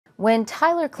When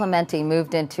Tyler Clementi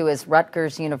moved into his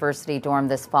Rutgers University dorm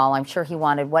this fall, I'm sure he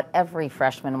wanted what every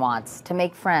freshman wants: to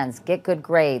make friends, get good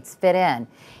grades, fit in.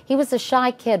 He was a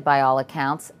shy kid by all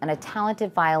accounts and a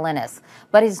talented violinist,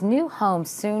 but his new home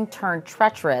soon turned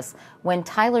treacherous when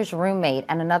Tyler's roommate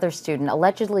and another student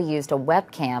allegedly used a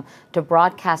webcam to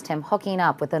broadcast him hooking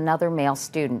up with another male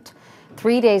student.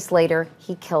 3 days later,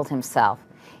 he killed himself.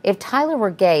 If Tyler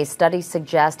were gay, studies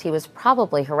suggest he was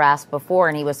probably harassed before,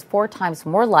 and he was 4 times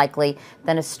more likely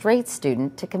than a straight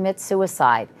student to commit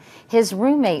suicide. His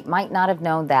roommate might not have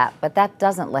known that, but that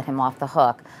doesn't let him off the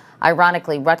hook.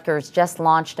 Ironically, Rutgers just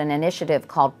launched an initiative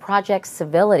called Project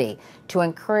Civility to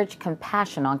encourage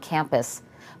compassion on campus.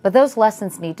 But those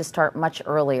lessons need to start much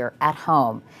earlier, at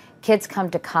home. Kids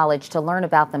come to college to learn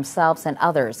about themselves and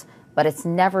others, but it's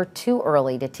never too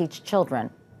early to teach children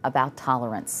about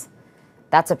tolerance.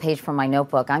 That's a page from my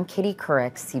notebook. I'm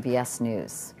Couric, CBS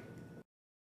News.